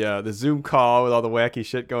got the Zoom call with all the wacky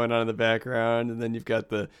shit going on in the background, and then you've got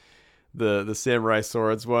the samurai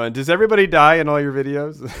swords one. Does everybody die in all your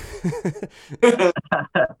videos?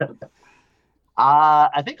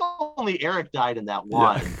 I think only Eric died in that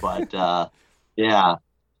one, but yeah.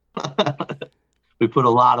 We put a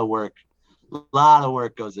lot of work. A lot of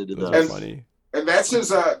work goes into those. Funny. And that's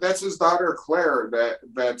his daughter Claire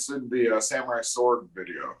that's in the samurai sword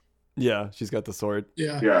video. Yeah, she's got the sword.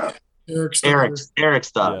 Yeah. Eric's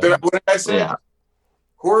stuff. Yeah. What did I say? Yeah.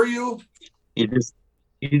 Who are you? You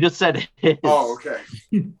just said his. Oh, okay.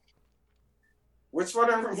 Which one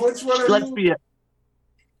are Let's you? be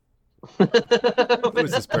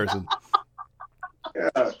Who's this person?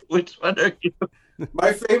 Yeah. Which one are you?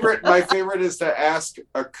 My favorite is to ask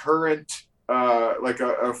a current like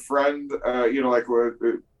a friend, like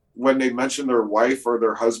when they mention their wife or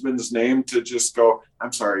their husband's name, to just go,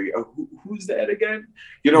 I'm sorry, who's that again?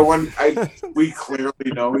 When we clearly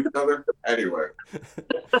know each other. Anyway.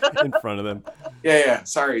 In front of them. Yeah.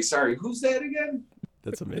 Sorry. Who's that again?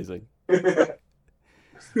 That's amazing.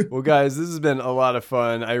 Well, guys, this has been a lot of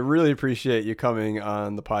fun. I really appreciate you coming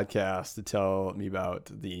on the podcast to tell me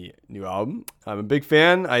about the new album. I'm a big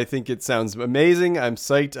fan. I think it sounds amazing. I'm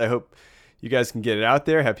psyched. I hope you guys can get it out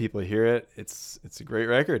there, have people hear it. It's a great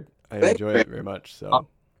record. I enjoy it very much. So,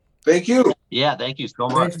 thank you. Yeah, thank you so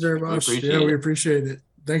much. Thank you very much. We appreciate it.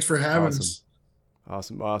 Thanks for having us.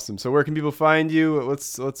 Awesome. So, where can people find you?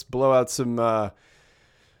 Let's blow out some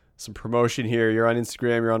promotion here. You're on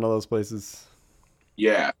Instagram. You're on all those places.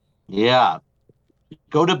 Yeah.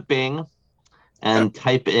 Go to Bing and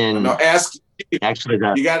type in. No, ask. Actually,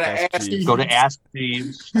 you gotta ask. Go to Ask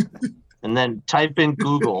Jeeves, and then type in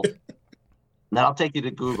Google. That'll take you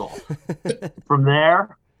to Google. From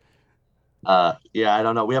there, I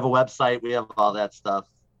don't know. We have a website. We have all that stuff.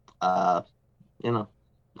 All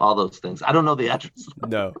those things. I don't know the address.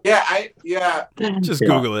 No. Yeah. Just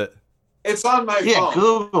Google it. It's on my phone. Yeah,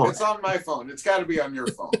 Google. It's on my phone. It's got to be on your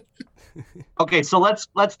phone. Okay, so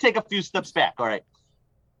let's take a few steps back. All right.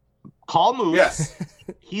 Call Moose. Yes.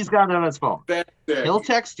 He's got it on his phone. That's it. He'll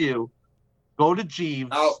text you. Go to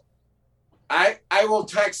Jeeves. I will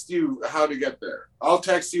text you how to get there. I'll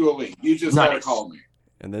text you a link. You just gotta call me.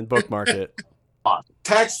 And then bookmark it. Awesome.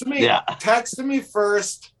 Text me. Yeah. Text me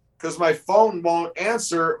first, because my phone won't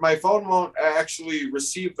answer. My phone won't actually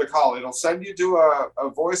receive the call. It'll send you to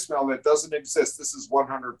a voicemail that doesn't exist. This is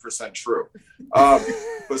 100% true.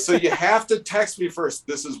 But so you have to text me first.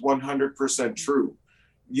 This is 100% true.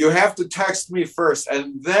 You have to text me first,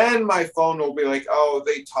 and then my phone will be like, oh,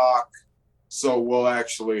 they talk. So we'll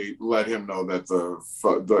actually let him know that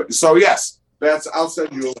so yes, I'll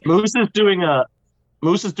send you a link. Moose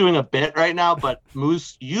is doing a bit right now, but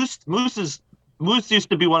Moose used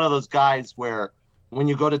to be one of those guys where when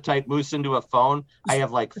you go to type Moose into a phone, I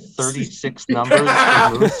have like 36 numbers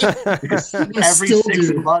for Moose, because every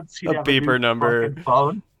 6 months he'd have beeper number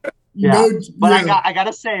phone. Yeah, but I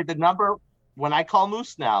gotta say, the number when I call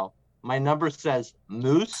Moose now, my number says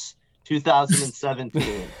Moose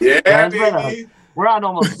 2017. Yeah, baby. We're on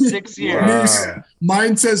almost 6 years. Wow.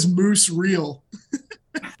 Mine says Moose Real.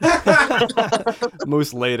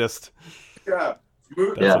 Moose latest. Yeah.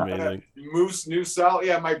 That's amazing. Moose New Cell.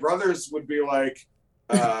 Yeah, my brothers would be like,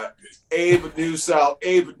 Abe New Cell,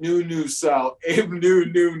 Abe New Cell, Abe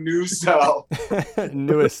New Cell.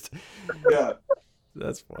 Newest. Yeah.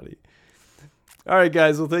 That's funny. All right,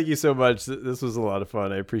 guys. Well, thank you so much. This was a lot of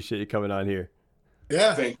fun. I appreciate you coming on here.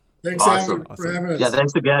 Yeah. Thanks for having us. Yeah,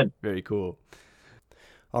 thanks again. Very cool.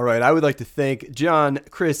 All right, I would like to thank John,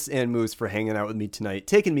 Chris, and Moose for hanging out with me tonight,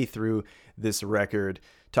 taking me through this record,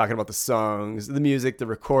 talking about the songs, the music, the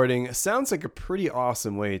recording. It sounds like a pretty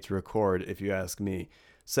awesome way to record, if you ask me.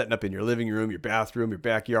 Setting up in your living room, your bathroom, your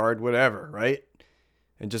backyard, whatever, right?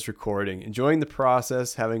 And just recording, enjoying the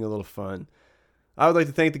process, having a little fun. I would like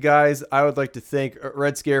to thank the guys. I would like to thank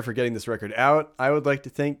Red Scare for getting this record out. I would like to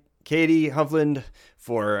thank Katie Hovland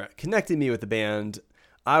for connecting me with the band.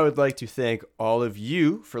 I would like to thank all of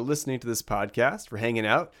you for listening to this podcast, for hanging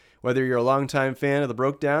out. Whether you're a longtime fan of the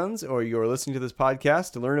Brokedowns or you're listening to this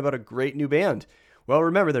podcast to learn about a great new band. Well,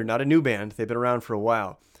 remember, they're not a new band. They've been around for a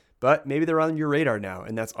while. But maybe they're on your radar now,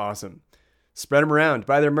 and that's awesome. Spread them around.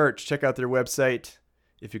 Buy their merch. Check out their website.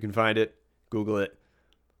 If you can find it, Google it.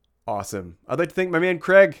 Awesome. I'd like to thank my man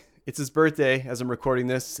Craig. It's his birthday as I'm recording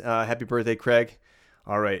this. Happy birthday, Craig.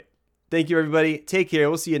 All right. Thank you, everybody. Take care.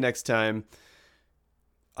 We'll see you next time.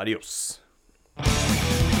 Adios.